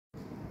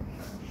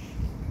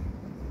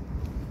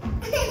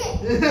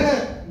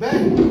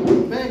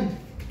Bend, bend.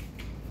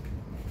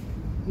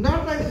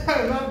 Not like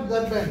that, not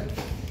that bend.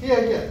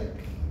 Here, here.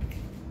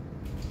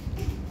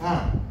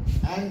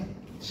 And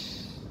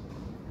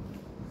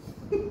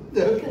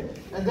okay.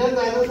 And then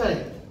the other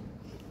side.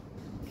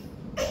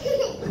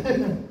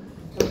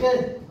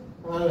 Okay.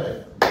 All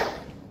right.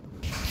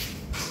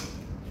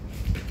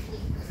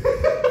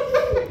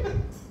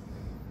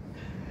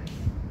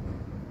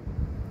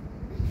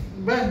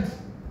 Bend.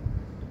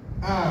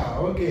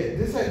 Okay.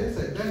 This side, this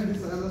side. Then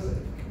this other side.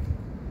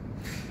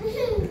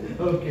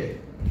 Okay.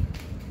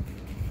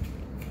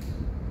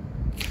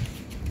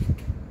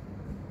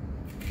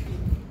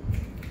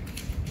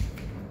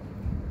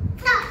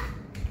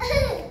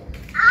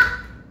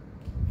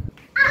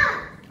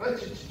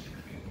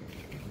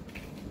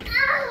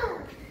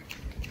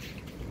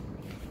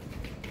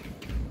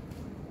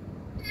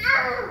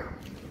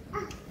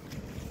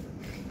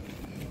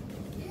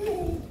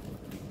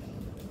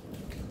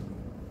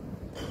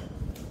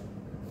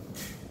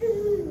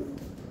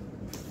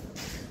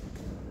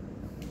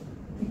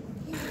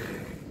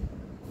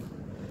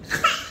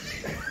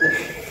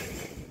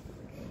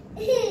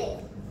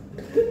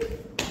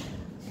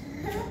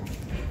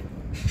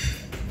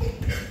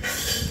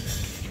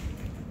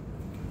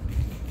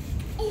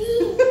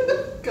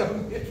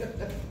 Come here.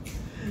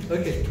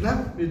 Okay,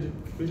 now we do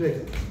like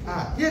this.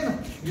 Here no.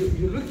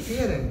 You look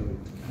here and do it.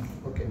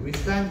 Okay, we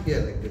stand here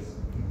like this.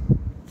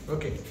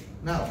 Okay,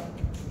 now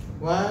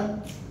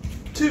 1,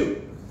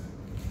 2.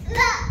 Look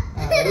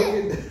at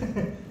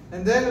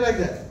and then like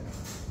that.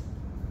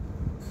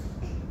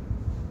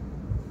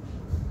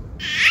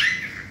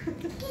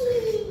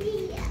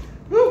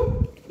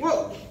 Whoa,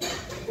 whoa,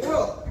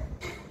 whoa.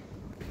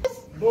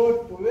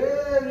 Both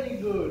very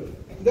good.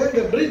 Then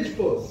the bridge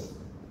pose.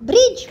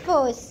 Bridge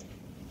pose.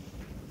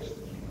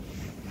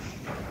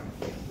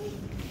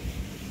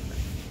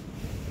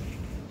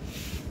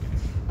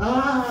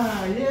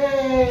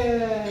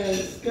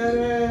 Yes,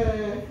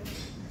 correct.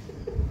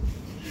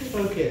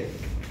 Okay,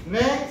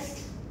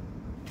 next.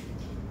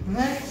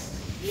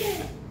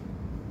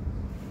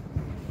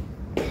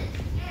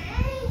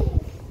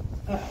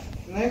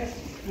 Next,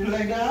 you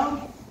lie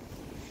down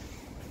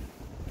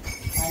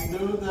and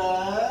do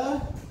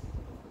the,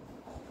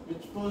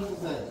 which pose is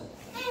that?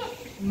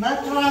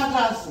 Matulog.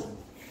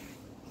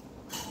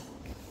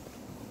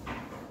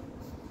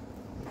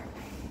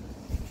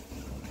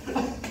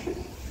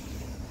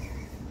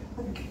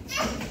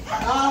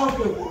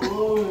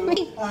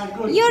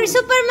 Good. Your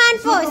Superman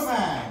pose.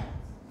 Superman.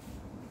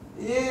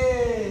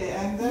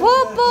 Yeah, and then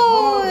Bow the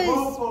pose.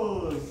 bow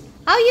pose.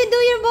 How you do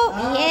your bow?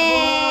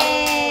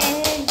 Yes.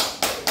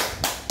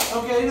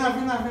 Okay,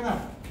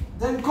 enough.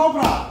 Then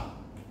cobra.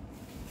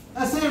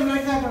 Same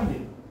like that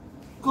only.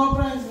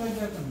 Cobra is like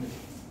that only.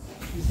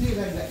 You see,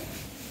 like that.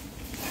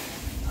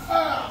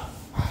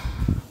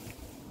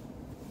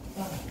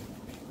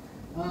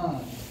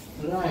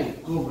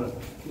 Right, cobra.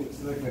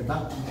 It's like a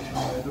duck.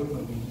 I don't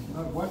know.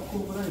 Not what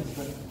cobra is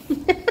that?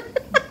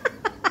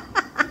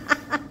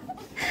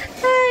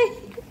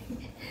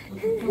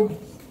 Okay, come on.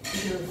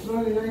 Okay,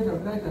 slowly right up.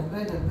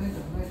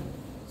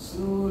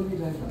 Slowly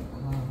right up.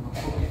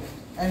 Okay.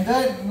 And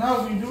then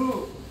now we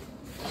do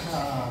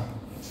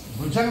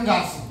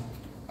Bhujangasana.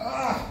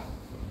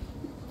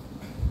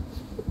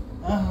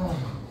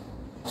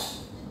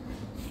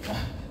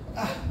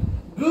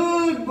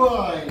 Good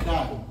boy,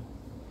 done.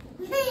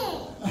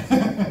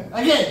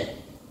 Again.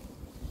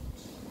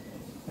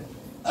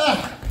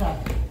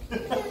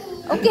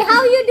 Okay,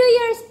 how you do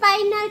your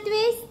spinal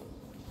twist?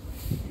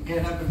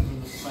 Get up and do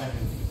the spinal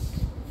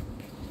twist.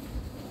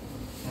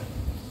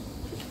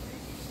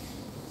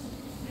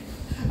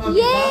 Okay,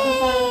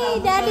 Yay!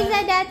 That is a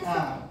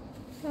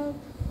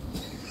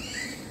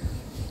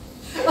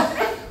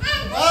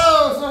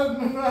Oh, so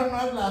I'm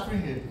not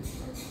laughing at it.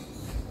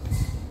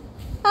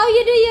 How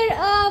you do your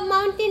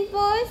mountain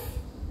pose?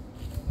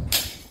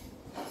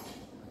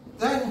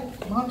 Then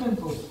mountain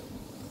pose.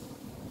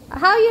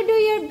 How you do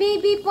your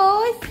baby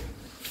pose?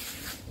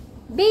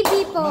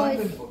 Baby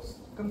Mountain pose. pose.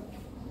 Come.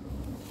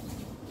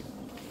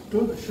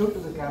 Show to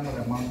the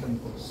camera mountain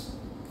pose.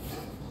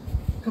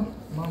 Come,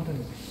 mountain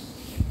pose.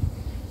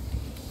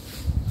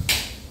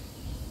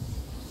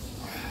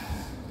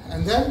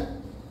 And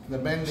then the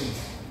bending.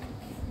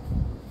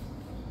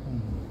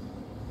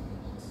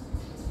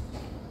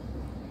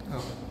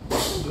 Oh,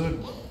 good.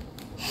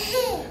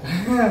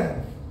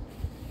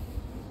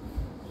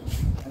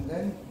 And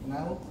then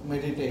now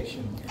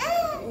meditation.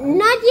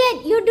 Not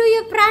yet. You do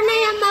your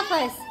pranayama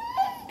first.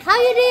 How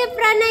you do your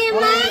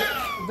pranayama?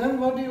 Then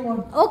what do you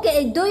want?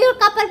 Okay, do your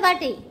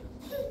Kapalbhati.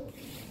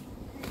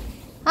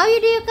 How you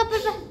do your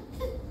Kapalbhati?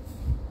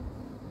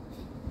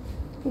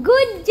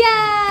 Good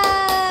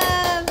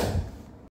job.